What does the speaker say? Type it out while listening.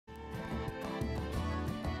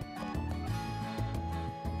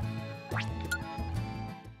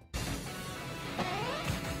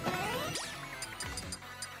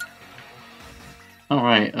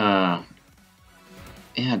Alright, yeah,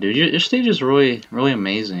 dude, your stage is really, really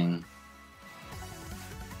amazing.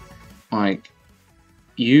 Like,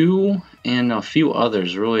 you and a few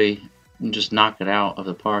others really just knock it out of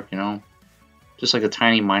the park, you know? Just like the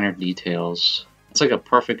tiny minor details. It's like a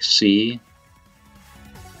perfect C.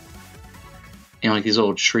 And like these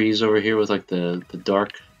little trees over here with like the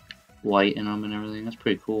dark light in them and everything. That's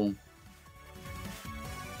pretty cool.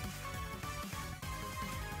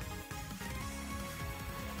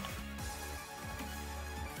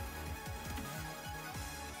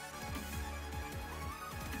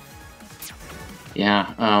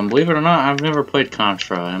 Yeah, believe it or not, I've never played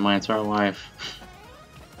Contra in my entire life.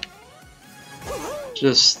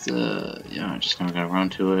 Yeah, I just never got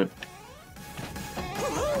around to it.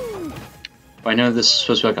 But I know this is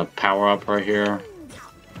supposed to be like a power-up right here.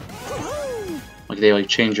 Like they like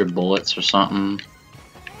change your bullets or something.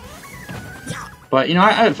 But you know,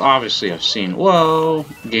 I've seen whoa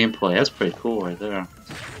gameplay. That's pretty cool right there.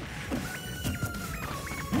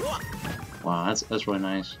 Wow, that's really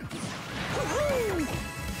nice.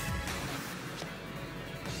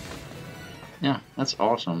 Yeah, that's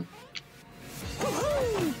awesome.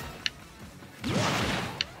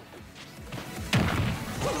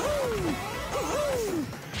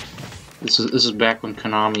 This is back when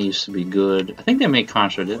Konami used to be good. I think they made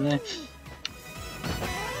Contra, didn't they?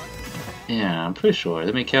 Yeah, I'm pretty sure.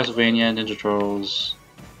 They made Castlevania, Ninja Turtles,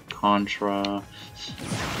 Contra.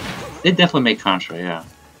 They definitely made Contra, yeah.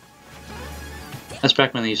 That's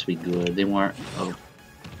back when they used to be good. They weren't a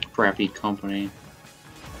crappy company.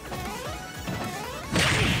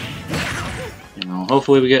 You know,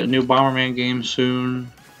 hopefully we get a new Bomberman game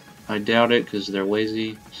soon. I doubt it because they're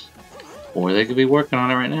lazy. Or they could be working on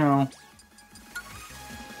it right now.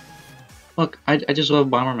 Look, I just love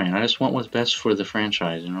Bomberman. I just want what's best for the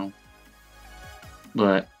franchise, you know?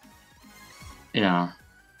 But, yeah.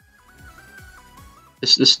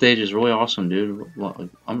 This stage is really awesome, dude.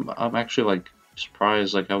 I'm actually, like,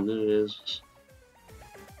 surprised, like, how good it is.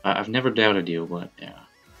 I've never doubted you, but, yeah.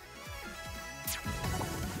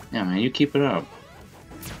 Yeah, man, you keep it up.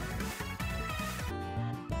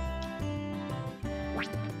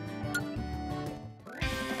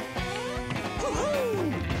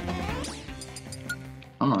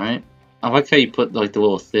 Alright. I like how you put like the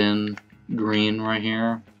little thin green right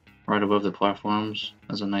here, right above the platforms.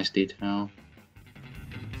 That's a nice detail.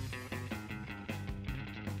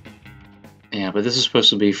 Yeah, but this is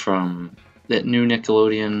supposed to be from that new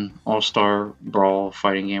Nickelodeon All-Star Brawl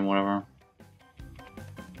fighting game, whatever.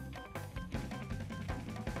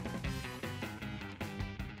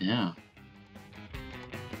 Yeah.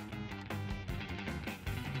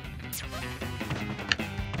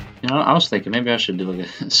 You know, I was thinking maybe I should do like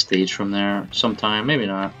a stage from there sometime. Maybe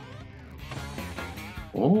not.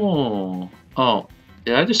 Oh, oh!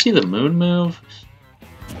 Did I just see the moon move?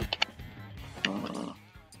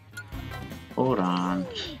 Hold on.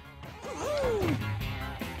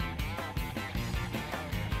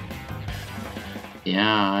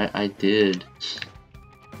 Yeah, I did.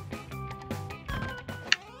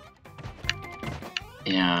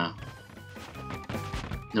 Yeah.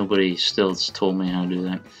 Nobody still told me how to do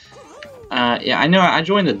that. Yeah, I know. I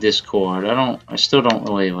joined the Discord. I still don't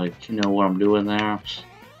really like know what I'm doing there.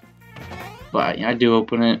 But I do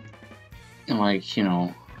open it and like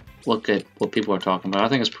look at what people are talking about. I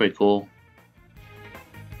think it's pretty cool.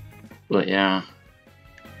 But yeah,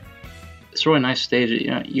 it's a really nice stage.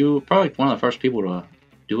 You were probably one of the first people to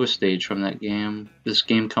do a stage from that game. This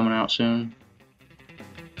game coming out soon.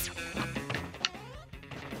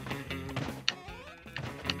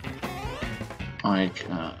 Like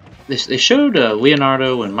they showed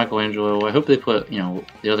Leonardo and Michelangelo. I hope they put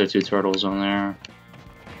the other two turtles on there,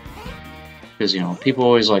 because people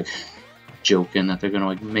always like joking that they're gonna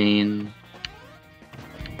like main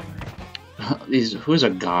these. Who's a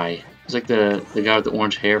guy? It's like the guy with the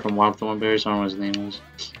orange hair from Wild Thornberrys. I don't know what his name is,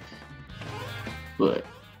 but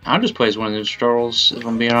I'll just play as one of the Ninja Turtles. If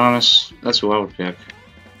I'm being honest, that's who I would pick.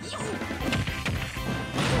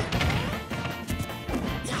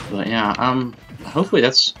 But yeah, hopefully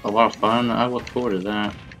that's a lot of fun. I look forward to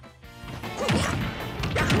that.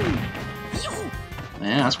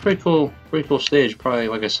 Yeah, that's pretty cool. Pretty cool stage. Probably,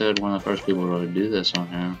 like I said, one of the first people to do this on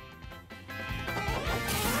here.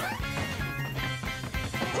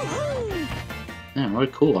 Yeah, really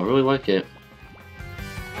cool. I really like it.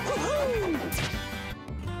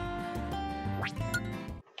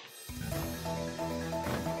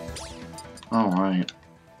 Alright.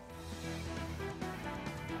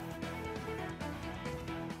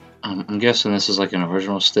 I'm guessing this is like an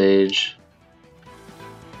original stage.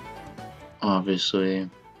 Obviously.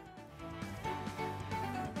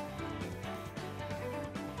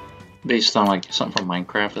 Based on like something from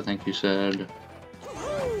Minecraft, I think you said.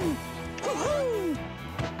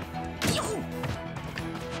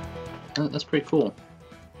 That's pretty cool.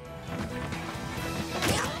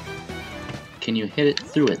 Can you hit it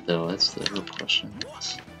through it though? That's the real question.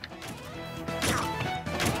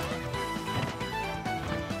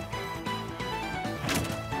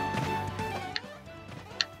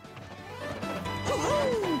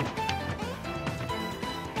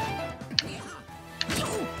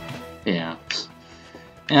 Yeah.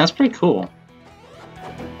 Yeah, that's pretty cool.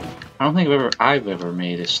 I don't think I've ever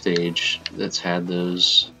made a stage that's had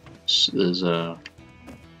those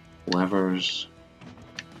levers.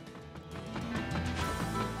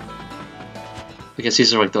 I guess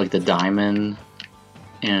these are like the diamond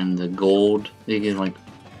and the gold that you can like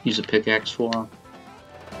use a pickaxe for.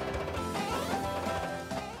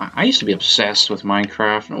 I used to be obsessed with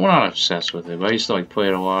Minecraft. Well, not obsessed with it, but I used to like play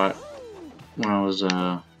it a lot when I was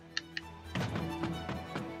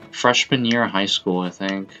freshman year of high school, I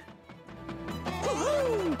think.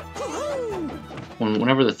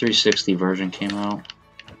 Whenever the 360 version came out.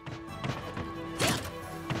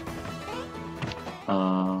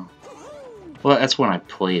 Well, that's when I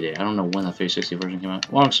played it. I don't know when the 360 version came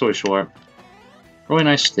out. Long story short, really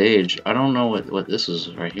nice stage. I don't know what this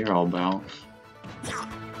is right here all about.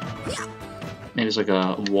 Maybe it's like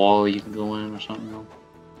a wall you can go in or something.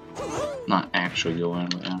 Not actually go in,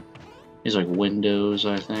 but yeah. These are like windows,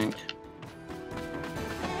 I think.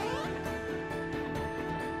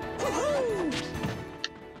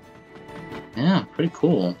 Yeah, pretty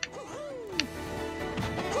cool.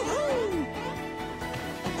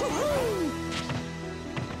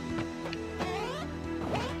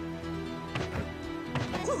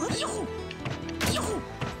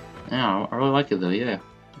 Yeah, I really like it though, yeah.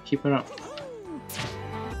 Keep it up.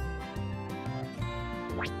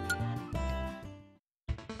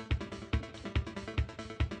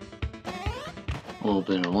 A little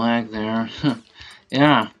bit of lag there.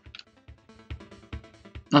 Yeah.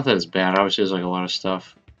 Not that it's bad, obviously there's like a lot of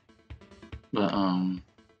stuff. But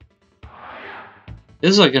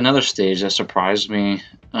this is like another stage that surprised me.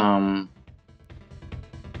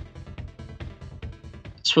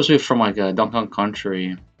 It's supposed to be from like a Donkey Kong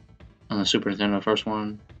Country on the Super Nintendo, the first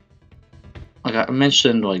one. Like I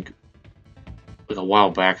mentioned like a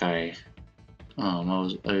while back I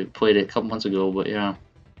played it a couple months ago, but yeah.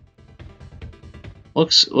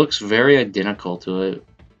 Looks very identical to it.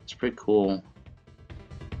 It's pretty cool.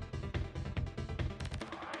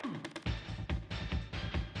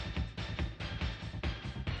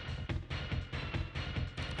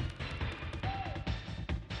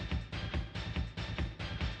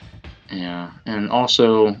 Yeah, and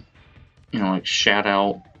also, you know, like shout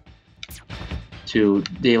out to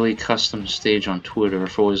Daily Custom Stage on Twitter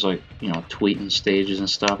for always like, you know, tweeting stages and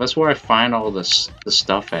stuff. That's where I find all the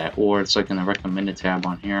stuff at, or it's like in the recommended tab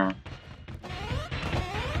on here.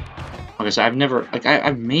 Like I said,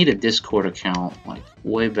 I've made a Discord account like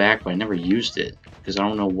way back, but I never used it because I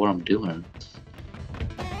don't know what I'm doing.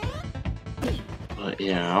 But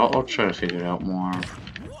yeah, I'll try to figure it out more.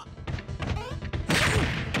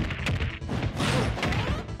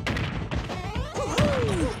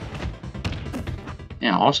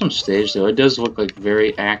 Yeah, awesome stage though. It does look like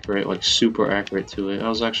very accurate, like super accurate to it. I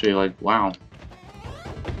was actually like, wow.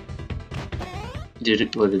 You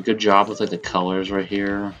did like a good job with like the colors right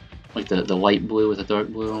here. Like the light blue with the dark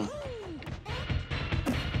blue.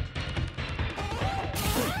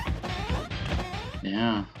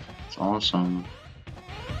 Yeah, it's awesome.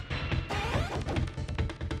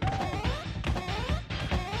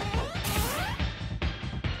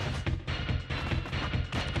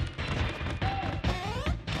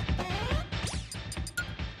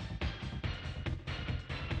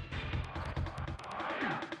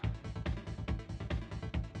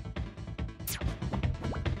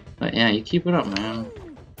 But yeah, you keep it up, man.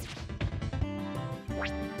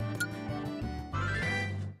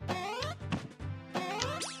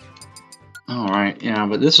 Alright, yeah,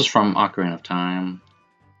 but this is from Ocarina of Time.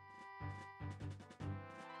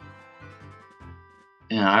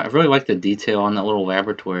 Yeah, I really like the detail on that little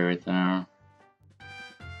laboratory right there.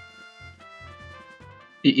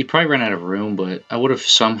 You probably ran out of room, but I would have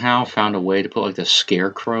somehow found a way to put like the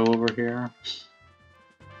scarecrow over here.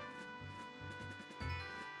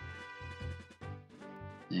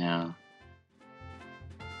 Yeah.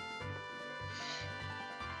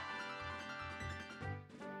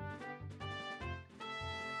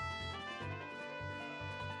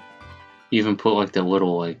 You even put like the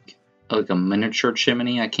little like a miniature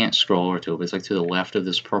chimney. I can't scroll over to it, but it's like to the left of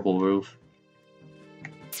this purple roof.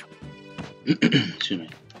 Excuse me.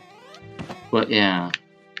 But yeah.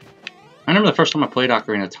 remember the first time I played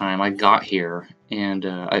Ocarina of Time, I got here, and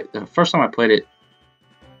the first time I played it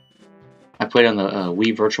on the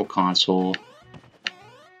Wii Virtual Console,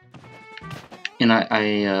 and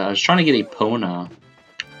I was trying to get Epona.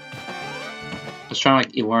 I was trying to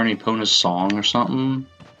like learn Epona's song or something.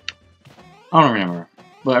 I don't remember,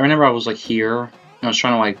 but I remember I was like here, and I was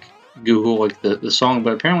trying to like Google like the song,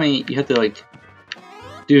 but apparently you had to like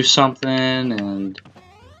do something, and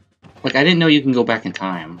like I didn't know you can go back in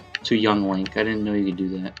time to young Link. I didn't know you could do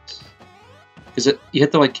that, because you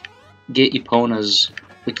have to like get Epona's,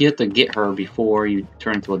 like you have to get her before you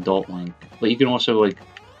turn into adult Link, but you can also like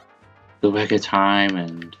go back in time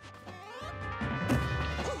and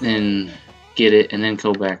then get it, and then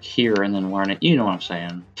go back here and then learn it. You know what I'm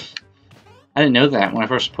saying? I didn't know that when I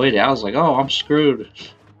first played it. I was like, oh, I'm screwed.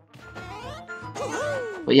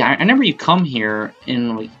 But yeah, I remember you come here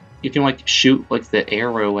and like you can like shoot like the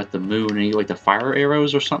arrow at the moon, and you like the fire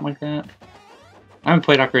arrows or something like that. I haven't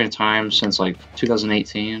played Ocarina of Time since like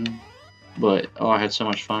 2018, but oh, I had so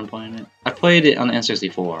much fun playing it. I played it on the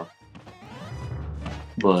N64,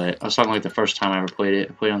 but I was talking like the first time I ever played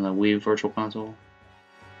it. I played it on the Wii Virtual Console.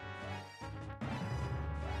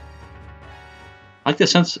 I like the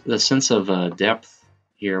sense of depth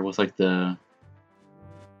here with like the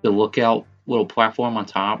lookout little platform on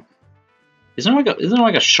top. Isn't there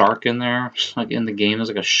like a shark in there? Like in the game, there's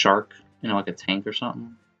like a shark, you know, like a tank or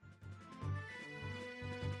something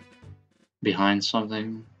behind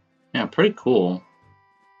something. Yeah, pretty cool.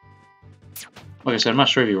 Like I said, I'm not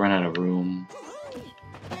sure if you run out of room,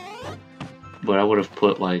 but I would have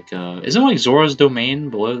put like isn't like Zora's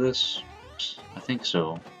Domain below this? I think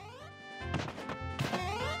so.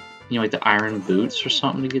 You know, like the iron boots or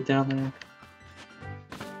something to get down there.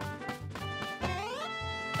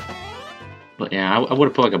 But yeah, I would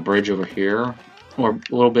have put like a bridge over here, or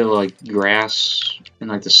a little bit of like grass in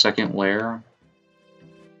like the second layer,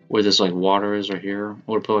 where this like water is right here. I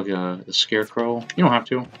would have put like a scarecrow. You don't have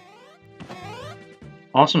to.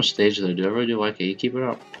 Awesome stage though, dude. I really do like it. You keep it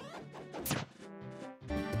up.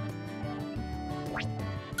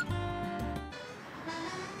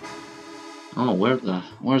 Oh,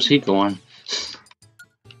 where's he going?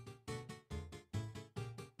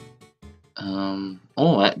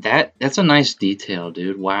 Oh, that's a nice detail,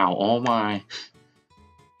 dude. Wow,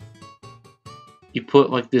 you put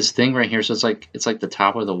like this thing right here, so it's like the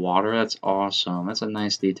top of the water. That's awesome. That's a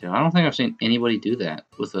nice detail. I don't think I've seen anybody do that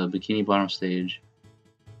with a Bikini Bottom stage.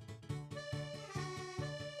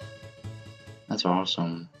 That's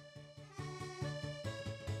awesome.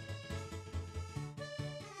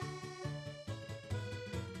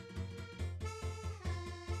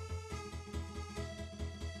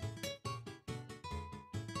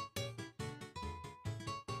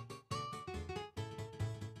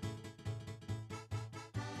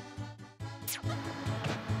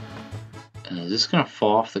 Is this gonna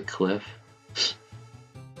fall off the cliff?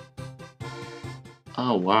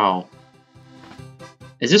 Oh wow.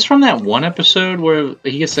 Is this from that one episode where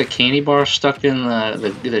he gets a candy bar stuck in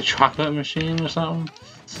the chocolate machine or something?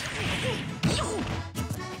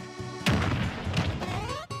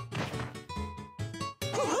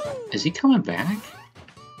 Is he coming back?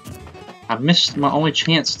 I missed my only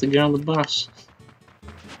chance to get on the bus.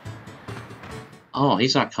 Oh,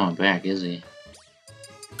 he's not coming back, is he?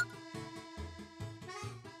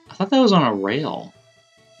 I thought that was on a rail.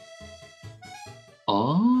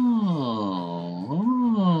 Oh,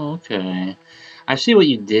 okay. I see what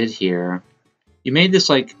you did here. You made this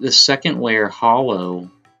like the second layer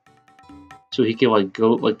hollow, so he could like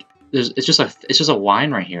go like it's just a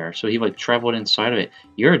line right here. So he like traveled inside of it.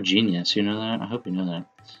 You're a genius, you know that? I hope you know that.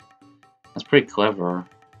 That's pretty clever.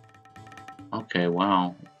 Okay,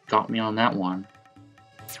 wow, got me on that one.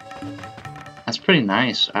 That's pretty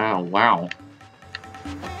nice. Ow, wow.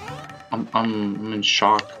 I'm in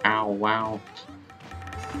shock. Ow, wow.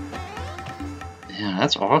 Yeah,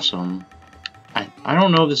 that's awesome. I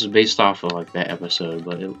don't know if this is based off of like that episode,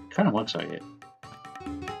 but it kind of looks like it.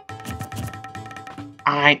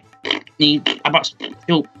 I need a bus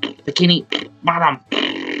to Bikini Bottom.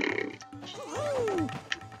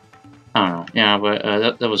 I don't know. Yeah,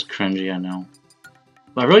 but that was cringy, I know.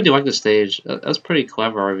 But I really do like the stage. That's pretty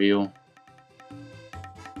clever review.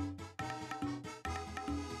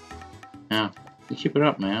 Yeah, you keep it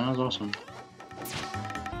up, man. That was awesome.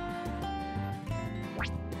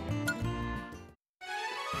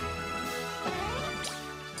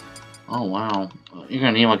 Oh wow, you're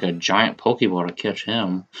gonna need like a giant Pokeball to catch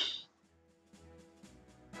him.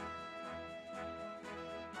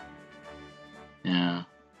 Yeah,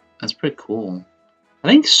 that's pretty cool. I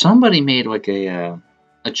think somebody made like a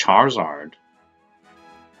Charizard.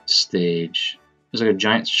 stage. There's like a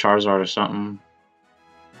giant Charizard or something.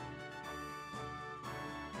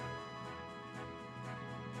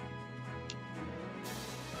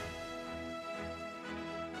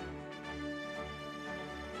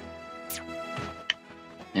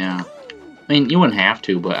 Yeah. I mean, you wouldn't have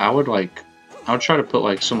to, but I would try to put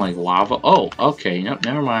like some like lava. Oh, okay. Nope,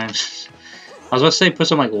 never mind. I was gonna say put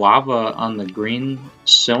some like lava on the green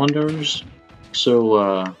cylinders,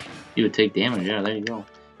 so you would take damage. Yeah, there you go.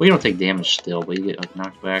 Well, you don't take damage still, but you get like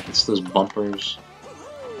knocked back. It's those bumpers.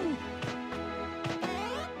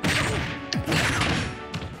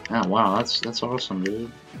 Oh wow, that's awesome,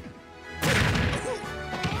 dude.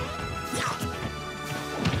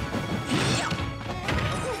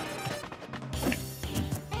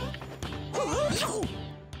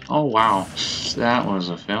 Oh wow, that was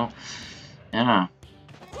a fail. Yeah,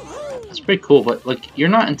 that's pretty cool. But like, you're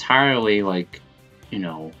not entirely like, you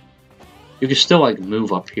know, you can still like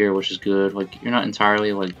move up here, which is good. Like, you're not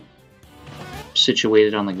entirely like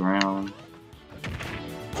situated on the ground.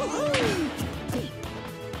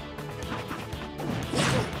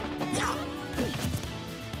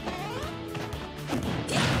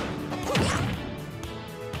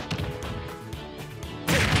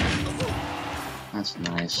 That's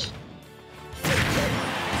nice.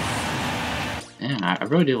 Yeah, I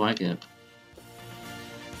really do like it.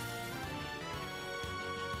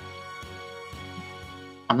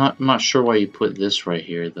 I'm not sure why you put this right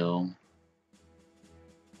here though,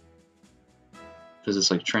 because it's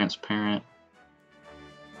like transparent.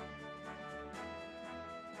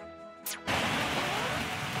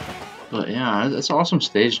 But yeah, it's an awesome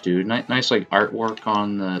stage, dude. Nice like artwork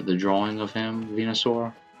on the drawing of him,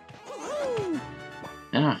 Venusar.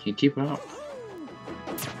 Yeah, you keep it up.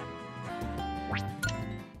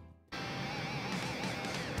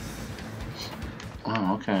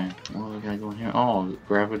 Oh, okay. What do we got going here? Oh,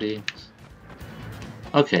 gravity.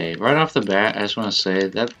 Okay, right off the bat, I just want to say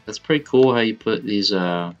that's pretty cool how you put these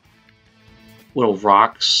little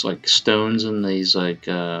rocks, like stones, in these like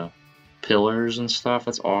pillars and stuff.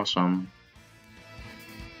 That's awesome.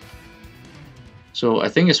 So I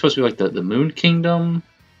think it's supposed to be like the Moon Kingdom,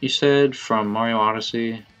 you said, from Mario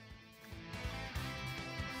Odyssey.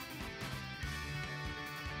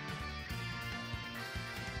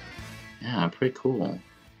 Yeah, pretty cool.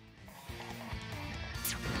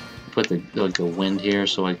 Put the wind here,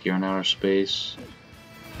 so like you're in outer space.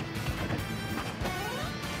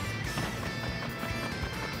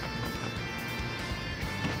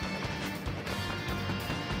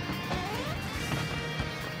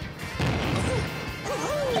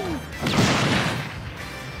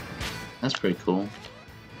 That's pretty cool.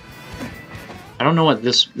 I don't know what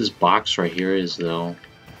this box right here is though,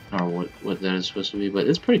 or what that is supposed to be, but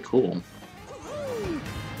it's pretty cool.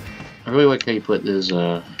 I really like how you put these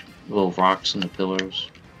little rocks in the pillars.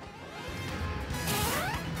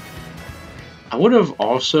 I would have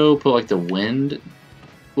also put like the wind.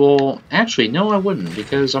 Well, actually, no, I wouldn't,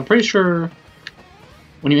 because I'm pretty sure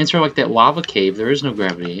when you enter like that lava cave, there is no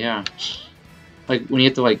gravity. Yeah, like when you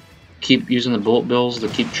have to like keep using the bullet bills to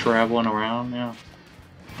keep traveling around. Yeah,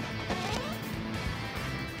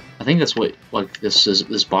 I think that's what like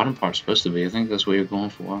this bottom part's supposed to be. I think that's what you're going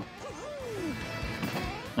for.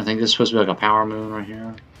 I think this is supposed to be like a power moon right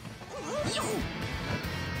here.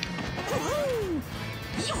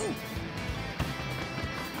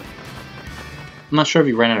 I'm not sure if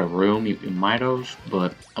you ran out of room. You might have,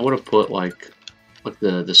 but I would have put like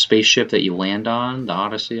the spaceship that you land on, the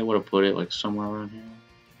Odyssey. I would have put it like somewhere around here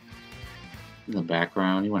in the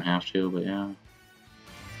background. You wouldn't have to, but yeah.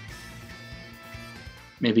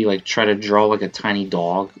 Maybe like try to draw like a tiny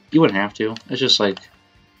dog. You wouldn't have to. It's just like,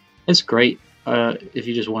 it's great if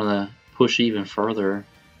you just want to push even further,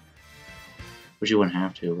 which you wouldn't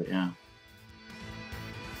have to, but yeah.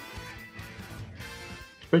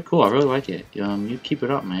 It's pretty cool. I really like it. You keep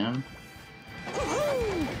it up, man.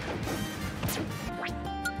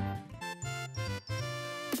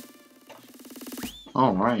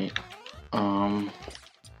 All right.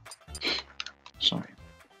 Sorry.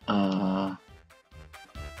 Yeah,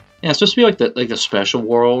 it's supposed to be like the special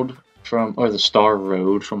world from, or the Star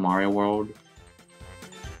Road from Mario World.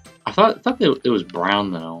 I thought it was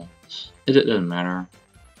brown though. It doesn't matter.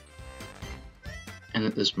 And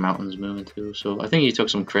this mountain's moving too, so I think he took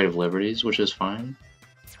some creative liberties, which is fine.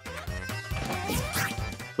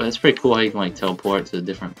 But it's pretty cool how you can like teleport to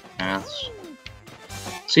different paths.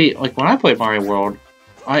 See, like when I played Mario World,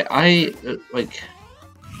 I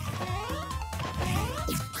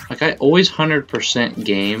always 100%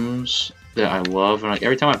 games that I love, and like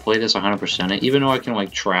every time I play this, I 100% it, even though I can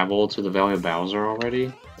like travel to the Valley of Bowser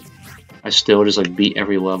already. I still just like beat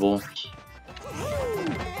every level.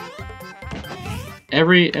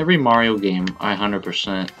 Every Mario game, I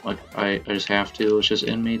 100%. Like I just have to. It's just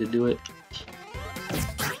in me to do it.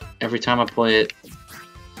 Every time I play it.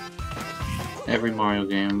 Every Mario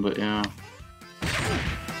game, but yeah.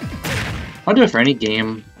 I'll do it for any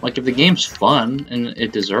game. Like if the game's fun and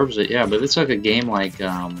it deserves it, yeah. But if it's like a game like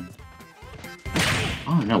I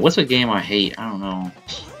don't know. What's a game I hate? I don't know.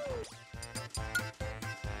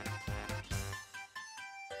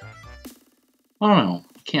 I don't know.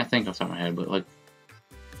 I can't think off the top of my head, but like,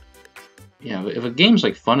 yeah. If a game's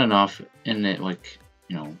like fun enough and it like,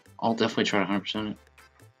 you know, I'll definitely try to 100% it.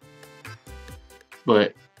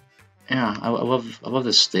 But yeah, I love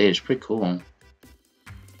this stage. Pretty cool.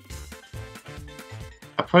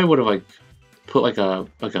 I probably would have like put like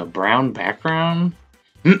a brown background.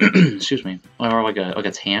 Excuse me, or like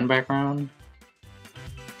a tan background.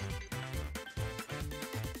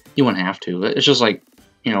 You wouldn't have to. It's just like,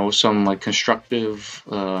 you know, some like constructive.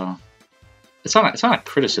 It's not a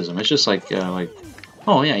criticism. It's just like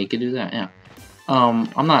oh yeah, you could do that. Yeah.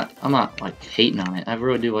 I'm not like hating on it. I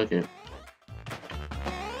really do like it.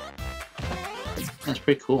 That's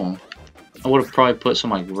pretty cool. I would have probably put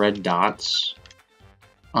some like red dots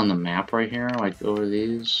on the map right here, like over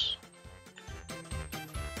these.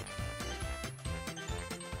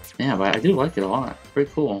 Yeah, but I do like it a lot.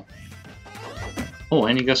 Pretty cool. Oh,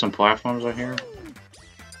 and you got some platforms right here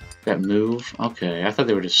that move. Okay, I thought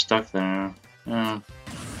they were just stuck there. Yeah.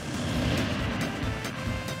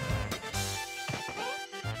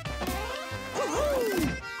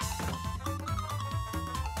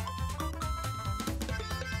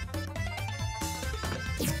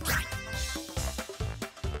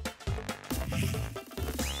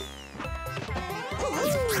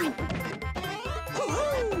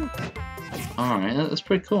 Alright, that's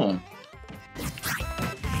pretty cool.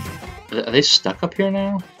 Are they stuck up here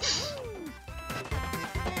now?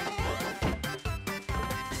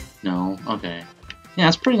 No, okay. Yeah,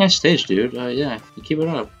 it's a pretty nice stage, dude. Yeah, you keep it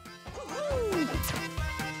up.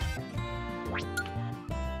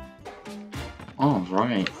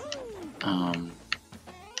 Alright.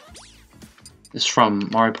 This is from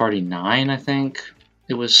Mario Party 9, I think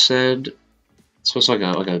it was said. So it's like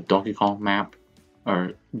a Donkey Kong map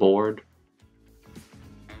or board.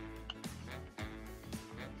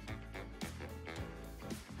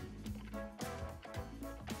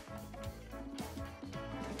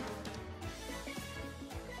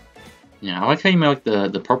 Yeah, I like how you made like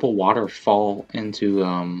the purple water fall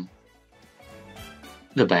into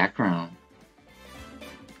the background.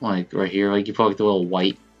 Like right here, like you put like the little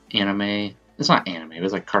white anime. It's not anime, it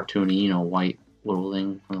was like cartoony, you know, white little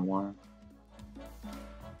thing from the water.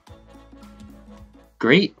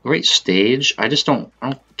 Great stage. I don't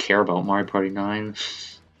care about Mario Party 9.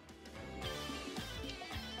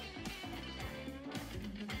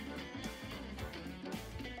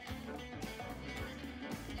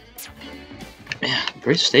 Yeah,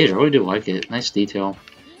 great stage. I really do like it. Nice detail.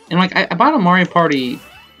 And like I bought a Mario Party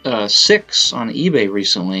 6 on eBay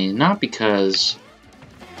recently, not because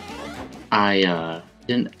I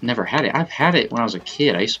never had it. I've had it when I was a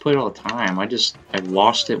kid. I used to play it all the time. I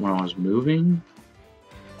lost it when I was moving.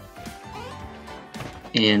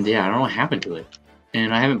 And yeah, I don't know what happened to it.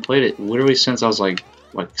 And I haven't played it literally since I was like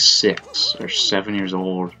 6 or 7 years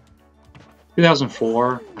old.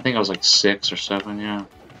 2004. I think I was like 6 or 7, yeah.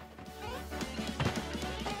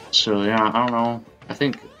 So yeah, I don't know.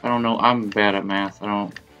 I don't know. I'm bad at math. I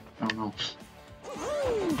don't know.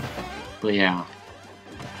 But yeah.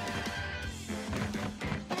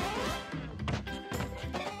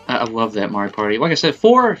 I love that Mario Party. Like I said,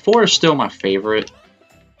 4 is still my favorite.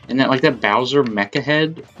 And that Bowser Mecha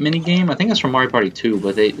Head minigame, I think that's from Mario Party 2,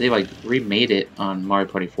 but they like remade it on Mario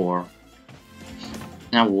Party 4.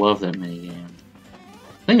 And I love that minigame.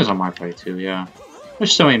 I think it was on Mario Party 2, yeah.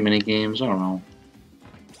 There's so many minigames, I don't know.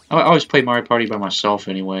 I always play Mario Party by myself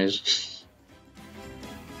anyways.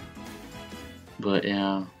 But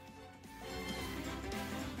yeah.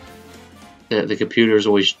 The computers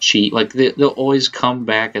always cheat. Like, they'll always come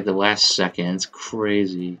back at the last second. It's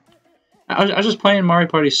crazy. I was just playing Mario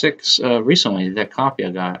Party 6 recently, that copy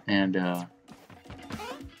I got, and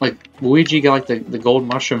like Luigi got like the gold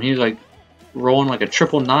mushroom. He was like rolling like a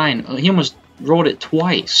 999. He almost rolled it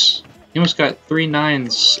twice. He almost got 3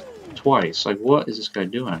 9s twice. Like, what is this guy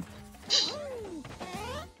doing?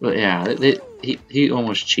 But yeah, he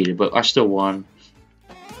almost cheated, but I still won.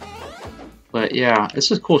 But yeah,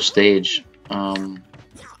 it's a cool stage. Yeah,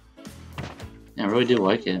 I really do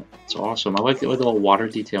like it. It's awesome. I like the little water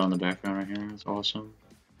detail in the background right here. It's awesome.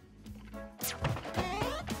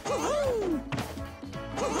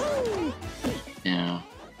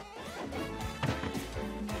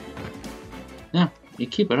 Yeah, you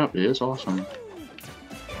keep it up, dude. It's awesome.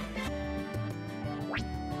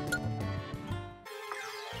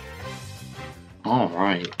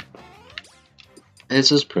 Alright.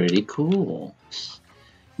 This is pretty cool.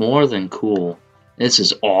 More than cool. This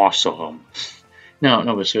is awesome. No,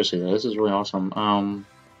 but seriously though, this is really awesome.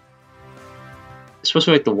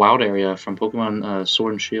 Especially like the wild area from Pokemon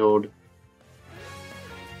Sword and Shield.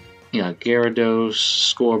 Yeah, Gyarados,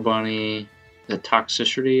 Scorbunny, the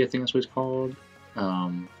Toxicity, I think that's what it's called.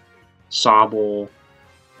 Sobble,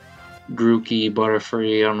 Grookey,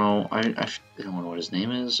 Butterfree, I don't know. I don't know what his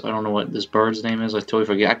name is. I don't know what this bird's name is. I totally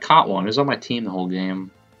forget. I caught one. It was on my team the whole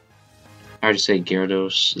game. I already say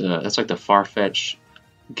Gyarados. That's like the Farfetch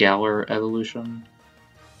Galar evolution.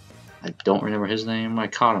 I don't remember his name. I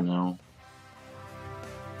caught him though.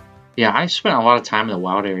 Yeah, I spent a lot of time in the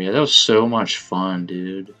wild area. That was so much fun,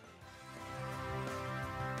 dude.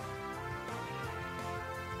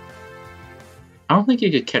 I don't think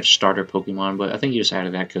you could catch starter Pokemon, but I think you just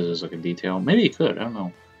added that because it was like a detail. Maybe you could, I don't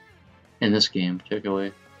know. In this game,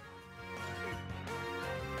 particularly.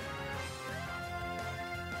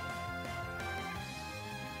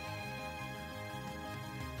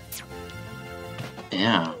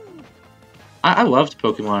 Yeah. I loved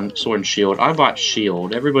Pokemon Sword and Shield. I bought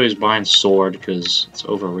Shield. Everybody's buying Sword because it's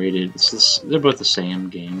overrated. They're both the same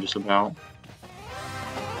game, just about.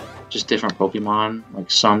 Just different Pokemon.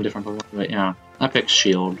 Like some different Pokemon, but yeah. I picked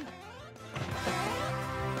Shield.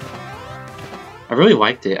 I really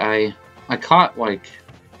liked it. I caught like,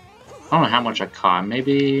 I don't know how much I caught.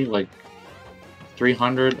 Maybe like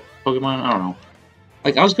 300 Pokemon? I don't know.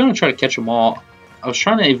 Like I was going to try to catch them all. I was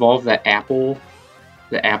trying to evolve that apple.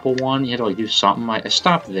 The apple one, you had to like do something. I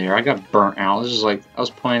stopped there. I got burnt out. This is like I was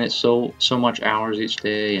playing it so much hours each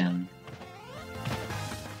day, and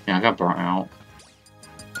yeah, I got burnt out.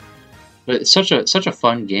 But it's such a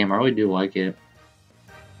fun game. I really do like it.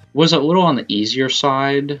 Was a little on the easier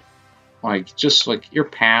side, like just like your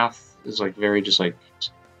path is like very just like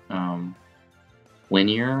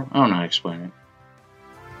linear. I don't know how to explain it,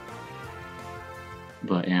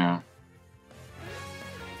 but yeah.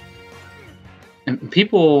 And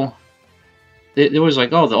people, it was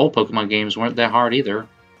like, oh, the old Pokemon games weren't that hard either.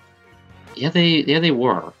 Yeah, they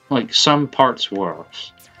were. Like some parts were.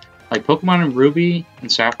 Like Pokemon Ruby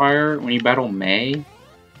and Sapphire, when you battle May,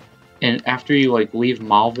 and after you like leave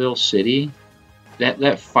Malville City,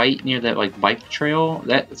 that fight near that like bike trail,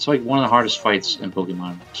 it's like one of the hardest fights in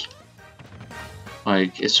Pokemon.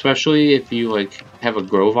 Like especially if you like have a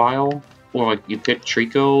Grovyle or like you pick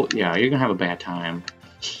Trico, yeah, you're gonna have a bad time.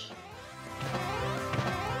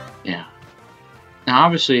 Yeah. Now,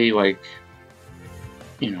 obviously, like,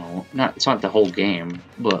 you know, it's not the whole game,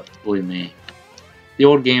 but believe me, the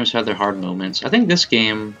old games have their hard moments. I think this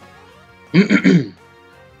game,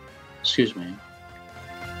 excuse me,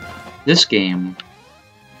 this game,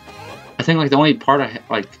 I think like the only part I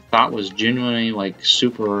like thought was genuinely like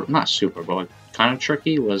not super, but like kind of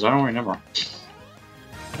tricky was I don't remember.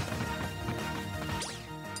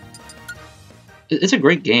 It's a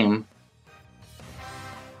great game.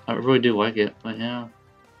 I really do like it, but yeah.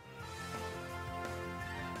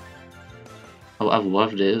 I've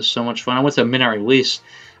loved it. It's so much fun. I went to a midnight release.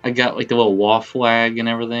 I got like the little wall flag and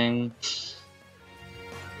everything.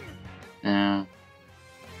 Yeah.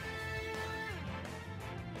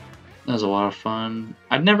 That was a lot of fun.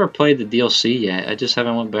 I've never played the DLC yet. I just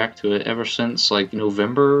haven't went back to it ever since like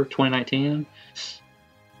November 2019.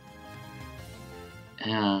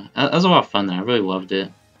 Yeah, that was a lot of fun though. I really loved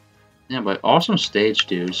it. Yeah, but awesome stage,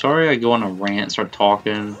 dude. Sorry I go on a rant, start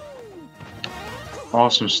talking.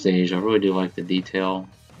 Awesome stage. I really do like the detail.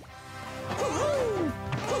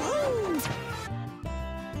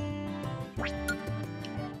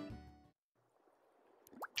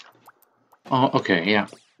 Oh, okay, yeah.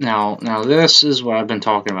 Now this is what I've been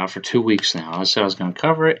talking about for 2 weeks now. I said I was going to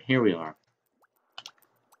cover it. Here we are.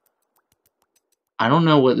 I don't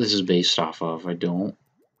know what this is based off of. I don't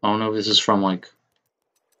know if this is from like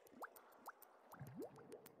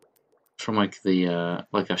the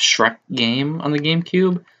like a Shrek game on the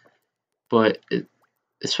GameCube, but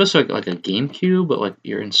it's supposed to be like a GameCube, but like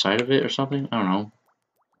you're inside of it or something. I don't know.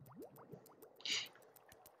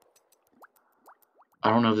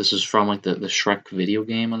 I don't know if this is from like the Shrek video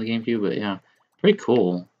game on the GameCube, but yeah, pretty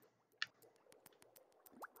cool.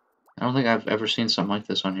 I don't think I've ever seen something like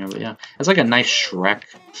this on here, but yeah, it's like a nice Shrek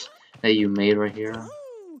that you made right here.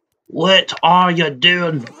 What are you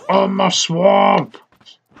doing on my swamp?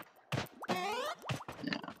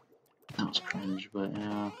 That was cringe, but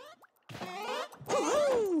yeah.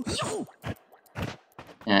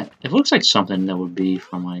 Yeah, it looks like something that would be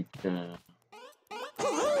from like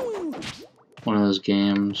one of those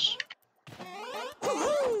games.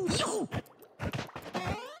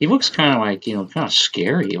 He looks kind of like, you know, kind of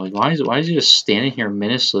scary. Like, why is he just standing here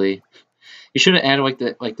menacingly? You should have added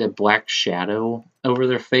like that black shadow over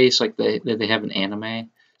their face, like they have in anime.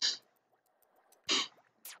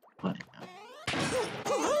 But,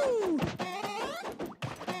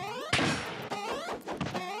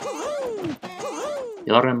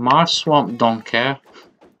 you're in my swamp, donkey.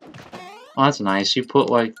 Oh, that's nice. You put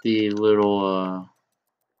like the little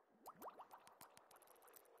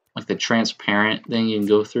like the transparent thing you can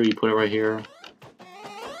go through. You put it right here.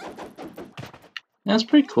 That's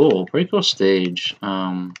pretty cool. Pretty cool stage.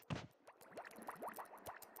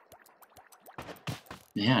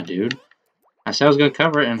 Yeah, dude. I said I was gonna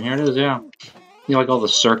cover it, and here it is. Yeah, you know, like all the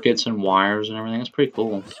circuits and wires and everything. It's pretty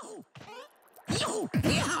cool.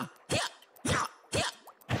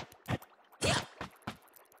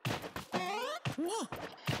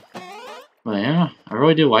 But yeah, I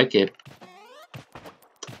really do like it.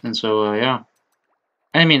 And so yeah,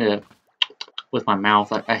 I didn't mean to with my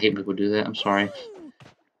mouth. I hate people do that. I'm sorry.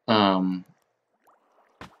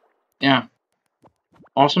 Yeah,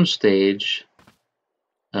 awesome stage.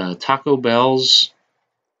 Taco Bell's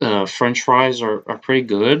French fries are pretty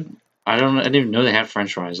good. I didn't even know they had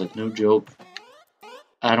French fries. Like, no joke.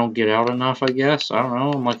 I don't get out enough, I guess. I don't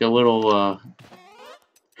know. I'm like a little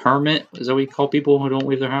hermit. Is that what you call people who don't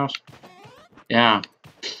leave their house? Yeah.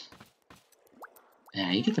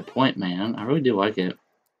 Yeah, you get the point, man. I really do like it.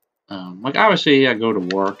 Like, obviously, I go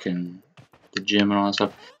to work and the gym and all that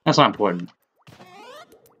stuff. That's not important.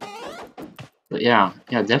 But yeah,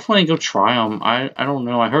 definitely go try them. I don't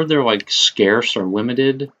know. I heard they're like scarce or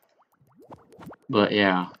limited. But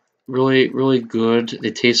yeah, really, really good.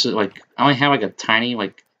 They tasted like, I only had like a tiny,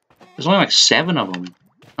 like, there's only like 7 of them.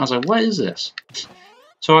 I was like, what is this?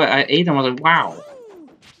 So I ate them. I was like, wow,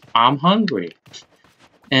 I'm hungry.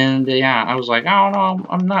 And yeah, I was like, oh no,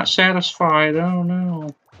 I'm not satisfied. Oh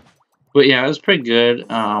no. But yeah, it was pretty good.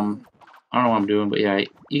 I don't know what I'm doing, but yeah,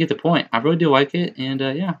 you get the point. I really do like it. And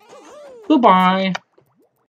yeah, goodbye.